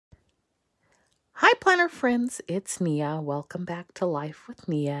Hi, planner friends. It's Nia. Welcome back to Life with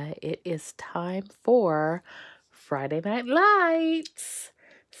Nia. It is time for Friday Night Lights.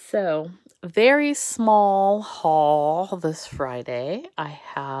 So, very small haul this Friday. I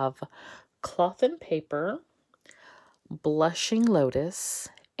have cloth and paper, blushing lotus,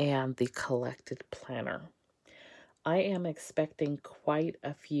 and the collected planner. I am expecting quite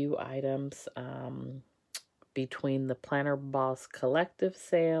a few items between the Planner Boss Collective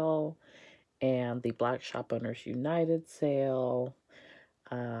sale and the Black Shop Owners United sale.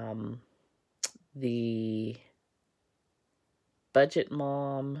 The Budget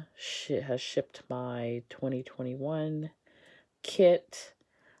Mom has shipped my 2021 kit.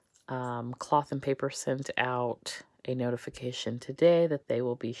 Cloth and Paper sent out a notification today that they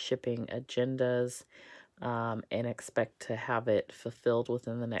will be shipping agendas and expect to have it fulfilled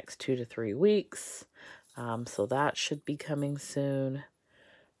within the next 2 to 3 weeks. So that should be coming soon.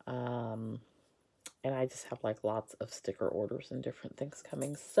 And I just have like lots of sticker orders and different things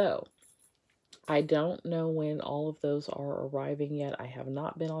coming. So I don't know when all of those are arriving yet. I have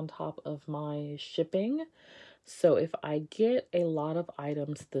not been on top of my shipping. So if I get a lot of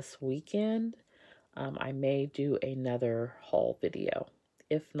items this weekend, I may do another haul video.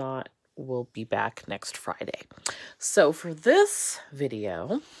 If not, we'll be back next Friday. So for this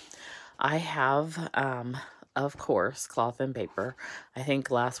video, I have, of course, cloth and paper. I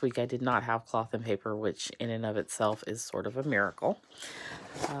think last week I did not have cloth and paper, which in and of itself is sort of a miracle.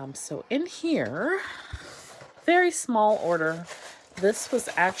 So in here, very small order. This was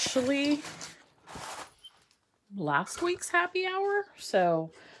actually last week's happy hour.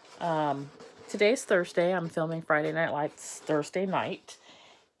 So today's Thursday. I'm filming Friday Night Lights Thursday night.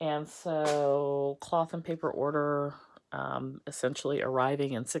 And so cloth and paper order essentially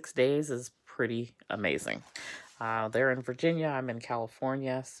arriving in 6 days is pretty amazing. They're in Virginia. I'm in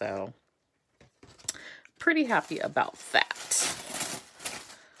California. So pretty happy about that.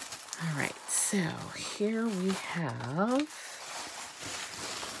 All right. So here we have,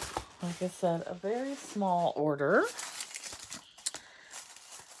 like I said, a very small order.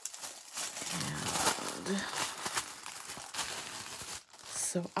 And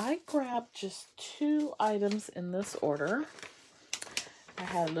so I grabbed just 2 items in this order. I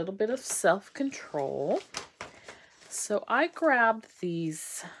had a little bit of self-control. So I grabbed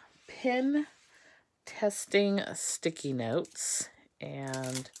these pen testing sticky notes,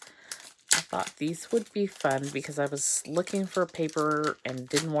 and I thought these would be fun because I was looking for paper and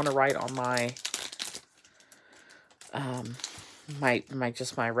didn't want to write on my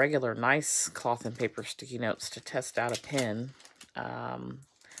my regular nice cloth and paper sticky notes to test out a pen.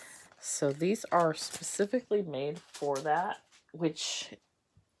 So these are specifically made for that, which,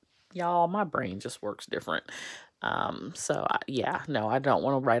 y'all, my brain just works different. Yeah, no, I don't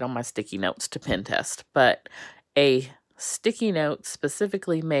want to write on my sticky notes to pen test, but a sticky note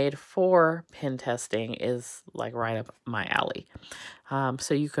specifically made for pen testing is like right up my alley.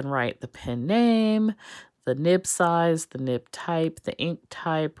 So you can write the pen name, the nib size, the nib type, the ink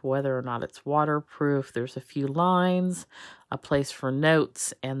type, whether or not it's waterproof. There's a few lines, a place for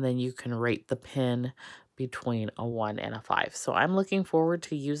notes, and then you can rate the pen between a 1 and a 5. So I'm looking forward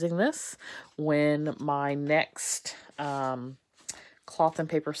to using this when my next cloth and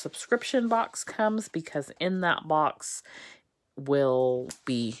paper subscription box comes, because in that box will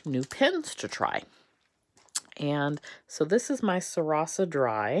be new pens to try. And so this is my Sarasa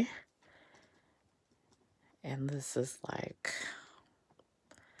Dry. And this is like,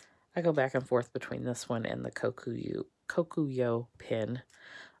 I go back and forth between this one and the Kokuyo pen.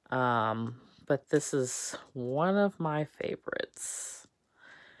 But this is one of my favorites.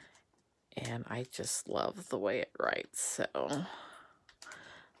 And I just love the way it writes. So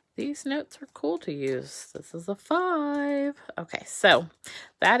these notes are cool to use. This is a 5. Okay, so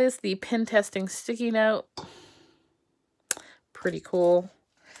that is the pen testing sticky note. Pretty cool.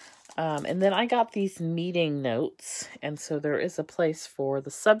 And then I got these meeting notes. And so there is a place for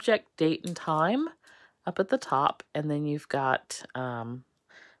the subject, date, and time up at the top. And then you've got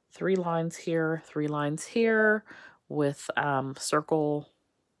 3 lines here, 3 lines here with circles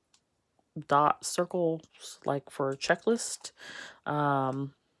like for a checklist.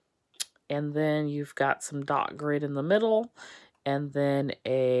 And then you've got some dot grid in the middle, and then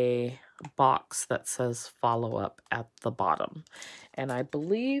a box that says follow up at the bottom. And I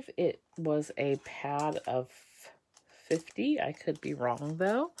believe it was a pad of 50. I could be wrong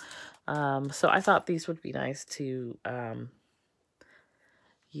though. So I thought these would be nice to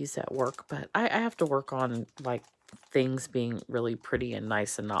use at work, but I have to work on like things being really pretty and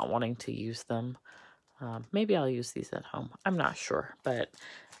nice and not wanting to use them. Maybe I'll use these at home. I'm not sure, but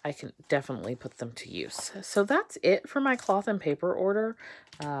I can definitely put them to use. So that's it for my cloth and paper order.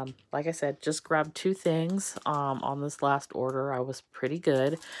 Like I said, just grabbed 2 things on this last order. I was pretty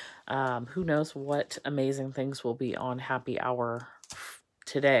good. Who knows what amazing things will be on happy hour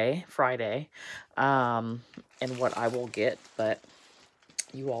today, Friday, and what I will get, but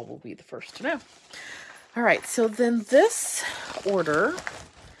you all will be the first to know. All right, so then this order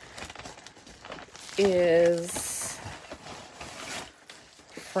is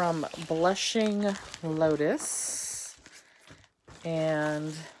from Blushing Lotus,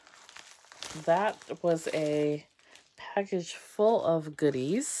 and that was a package full of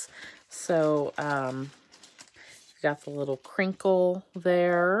goodies. So got the little crinkle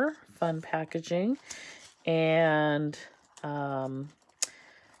there, fun packaging, and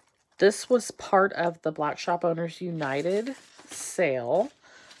this was part of the Black Shop Owners United sale.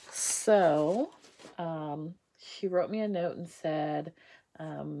 So she wrote me a note and said,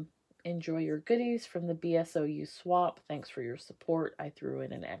 enjoy your goodies from the BSOU swap. Thanks for your support. I threw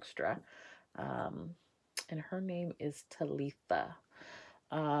in an extra. And her name is Talitha.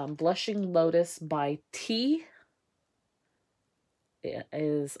 Blushing Lotus by T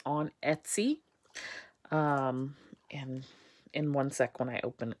is on Etsy. And in one sec, when I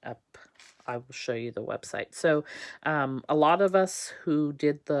open up, I will show you the website. So a lot of us who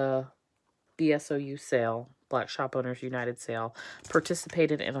did the BSOU sale, Black Shop Owners United sale,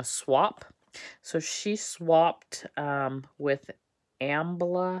 participated in a swap. So she swapped with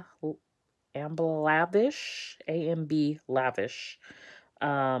Ambla Lavish, A-M-B Lavish.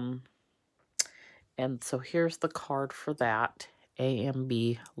 And so here's the card for that,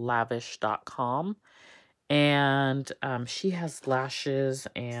 amblavish.com. And she has lashes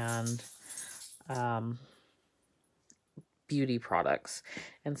and beauty products.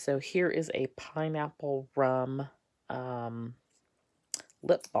 And so here is a pineapple rum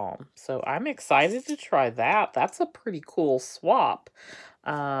lip balm. So I'm excited to try that. That's a pretty cool swap.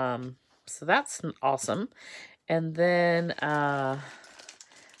 So that's awesome. And then a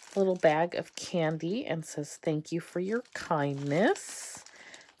little bag of candy and says, thank you for your kindness.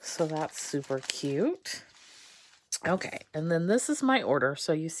 So that's super cute. Okay, and then this is my order.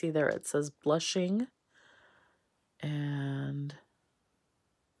 So you see there it says blushing and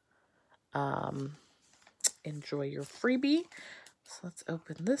enjoy your freebie. So let's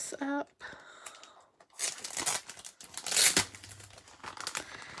open this up.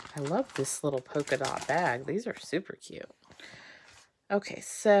 I love this little polka dot bag. These are super cute. Okay,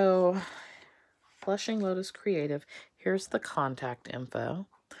 so Blushing Lotus Creative. Here's the contact info.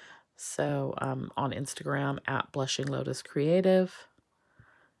 So on Instagram at Blushing Lotus Creative.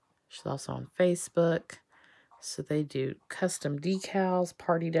 She's also on Facebook. So they do custom decals,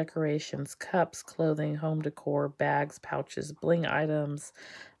 party decorations, cups, clothing, home decor, bags, pouches, bling items.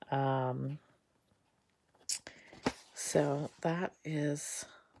 So that is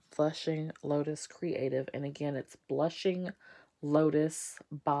Blushing Lotus Creative. And again, it's Blushing Lotus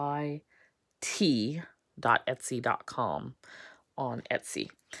by T.etsy.com on Etsy.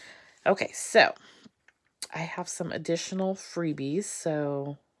 Okay, so I have some additional freebies.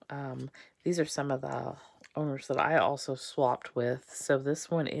 So these are some of the owners that I also swapped with. So this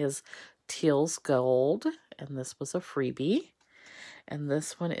one is Teal's Gold, and this was a freebie. And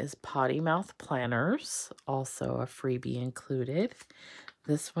this one is Potty Mouth Planners, also a freebie included.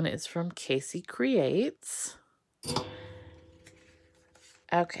 This one is from Casey Creates.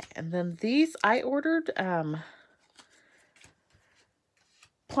 Okay, and then these, I ordered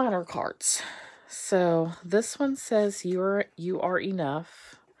planner cards. So this one says you are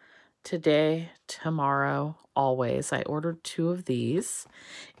enough today, tomorrow, always. I ordered 2 of these,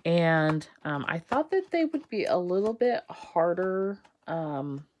 and I thought that they would be a little bit harder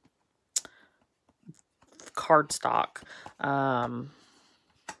cardstock. I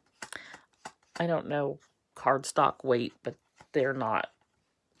don't know cardstock weight, but they're not.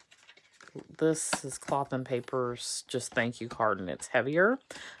 This is cloth and paper's just thank you card, and it's heavier.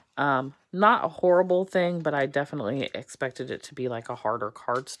 Not a horrible thing, but I definitely expected it to be like a harder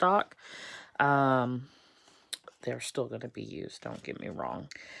cardstock. They're still going to be used, don't get me wrong.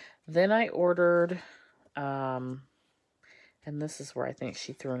 Then I ordered, and this is where I think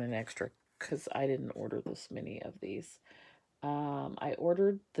she threw in an extra because I didn't order this many of these. I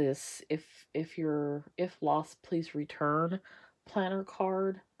ordered this, if lost, please return planner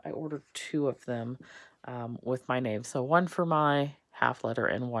card. I ordered 2 of them with my name. So one for my half letter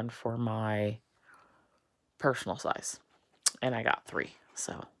and one for my personal size. And I got 3.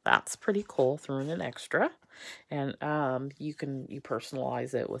 So that's pretty cool. Threw in an extra. And you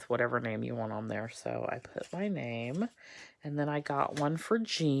personalize it with whatever name you want on there. So I put my name. And then I got one for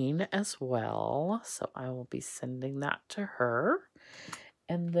Jean as well. So I will be sending that to her.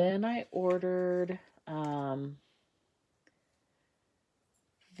 And then I ordered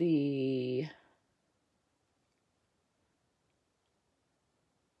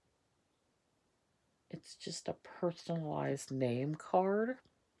it's just a personalized name card.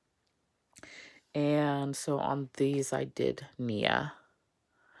 And so on these I did Nia.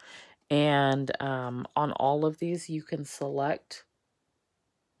 And on all of these you can select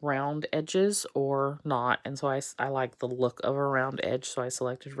round edges or not. And so I like the look of a round edge, so I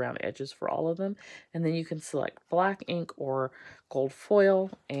selected round edges for all of them. And then you can select black ink or gold foil,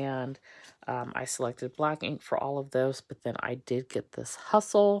 and I selected black ink for all of those. But then I did get this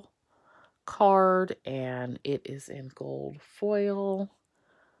Hustle card, and it is in gold foil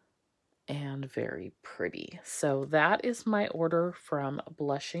and very pretty. So that is my order from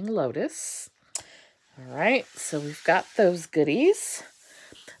Blushing Lotus. All right, so we've got those goodies.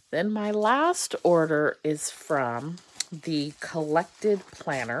 Then my last order is from the Collected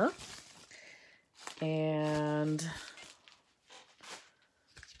Planner. And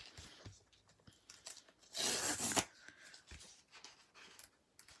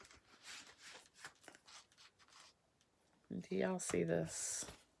do y'all see this?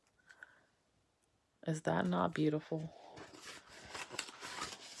 Is that not beautiful?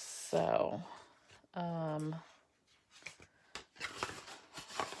 So,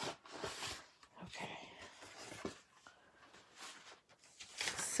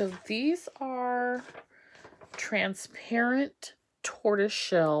 so these are transparent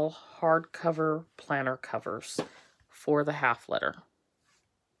tortoiseshell hardcover planner covers for the half letter.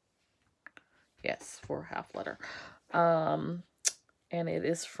 Yes, for half letter. And it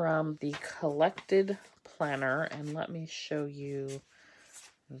is from the Collected Planner. And let me show you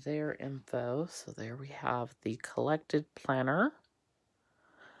their info. So there we have the Collected Planner.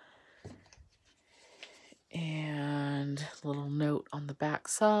 And a little note on the back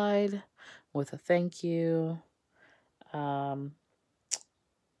side with a thank you. I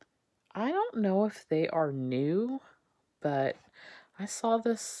don't know if they are new, but I saw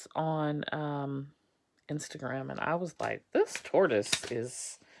this on Instagram and I was like, this tortoise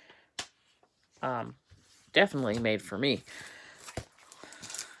is definitely made for me.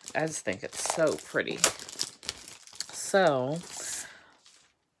 I just think it's so pretty. So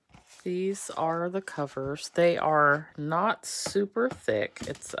these are the covers. They are not super thick.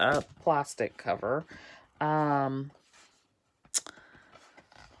 It's a plastic cover.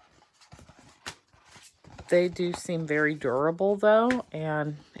 They do seem very durable though,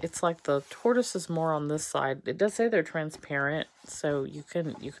 and it's like the tortoise is more on this side. It does say they're transparent, so you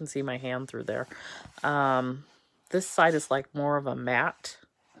can see my hand through there. This side is like more of a matte.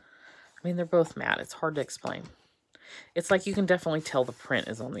 I mean, they're both matte. It's hard to explain. It's like you can definitely tell the print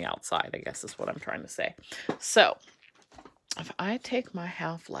is on the outside, I guess is what I'm trying to say. So, if I take my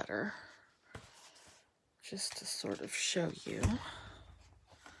half letter, just to sort of show you,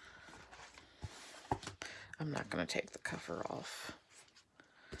 I'm not going to take the cover off.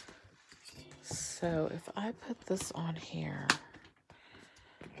 So, if I put this on here,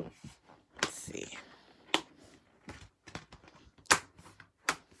 let's see.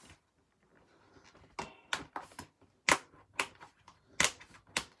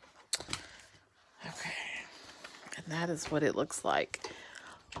 That is what it looks like.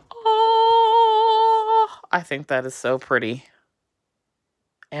 Oh, I think that is so pretty.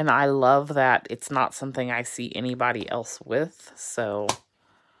 And I love that it's not something I see anybody else with. So,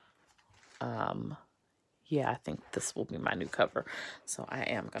 yeah, I think this will be my new cover. So I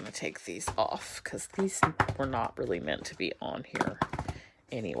am going to take these off because these were not really meant to be on here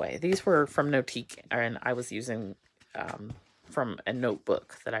anyway. These were from Notique, and I was using from a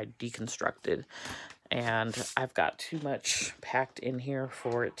notebook that I deconstructed. And I've got too much packed in here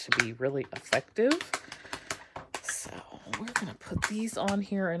for it to be really effective. So we're going to put these on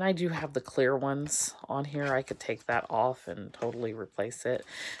here. And I do have the clear ones on here. I could take that off and totally replace it.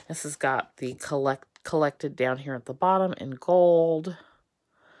 This has got the collected down here at the bottom in gold.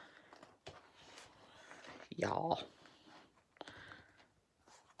 Y'all,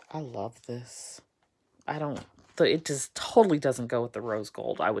 I love this. It just totally doesn't go with the rose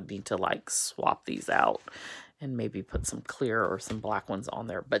gold. I would need to like swap these out and maybe put some clear or some black ones on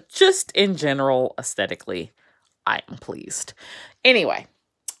there. But just in general, aesthetically, I am pleased. Anyway,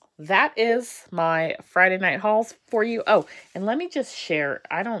 that is my Friday night hauls for you. Oh, and let me just share.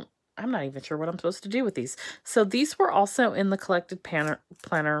 I'm not even sure what I'm supposed to do with these. So these were also in the collected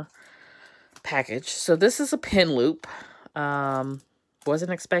planner package. So this is a pin loop.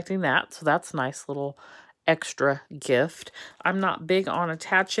 Wasn't expecting that. So that's a nice little extra gift. I'm not big on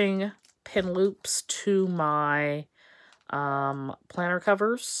attaching pin loops to my planner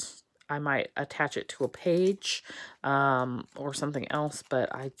covers. I might attach it to a page or something else,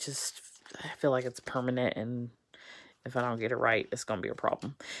 but I feel like it's permanent, and if I don't get it right, it's going to be a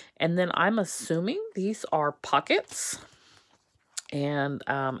problem. And then I'm assuming these are pockets. And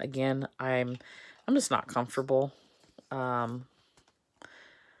again, I'm just not comfortable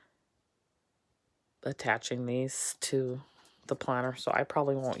attaching these to the planner, so I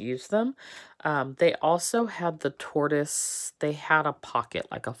probably won't use them. They also had the tortoise. They had a pocket,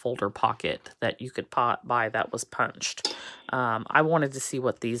 like a folder pocket that you could buy that was punched. I wanted to see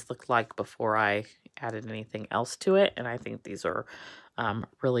what these looked like before I added anything else to it, and I think these are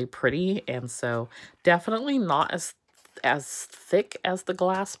really pretty. And so definitely not as thick as the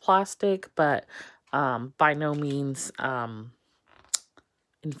glass plastic, but by no means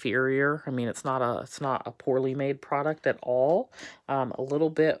inferior. I mean, it's not a poorly made product at all. A little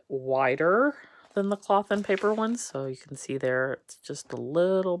bit wider than the cloth and paper ones, so you can see there it's just a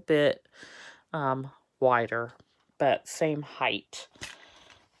little bit wider, but same height.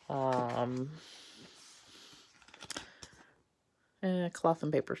 Cloth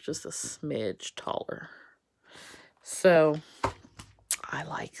and paper is just a smidge taller. So I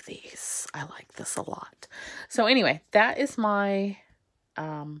like these. I like this a lot. So anyway, that is my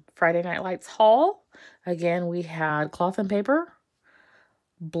Friday Night Lights haul. Again, we had cloth and paper,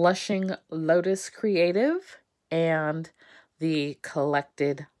 Blushing Lotus Creative, and the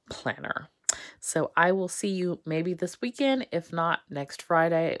collected planner. So I will see you maybe this weekend, if not next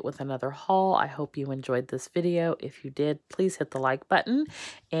Friday, with another haul. I hope you enjoyed this video. If you did, please hit the like button.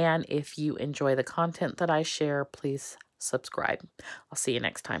 And if you enjoy the content that I share, please subscribe. I'll see you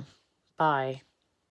next time. Bye.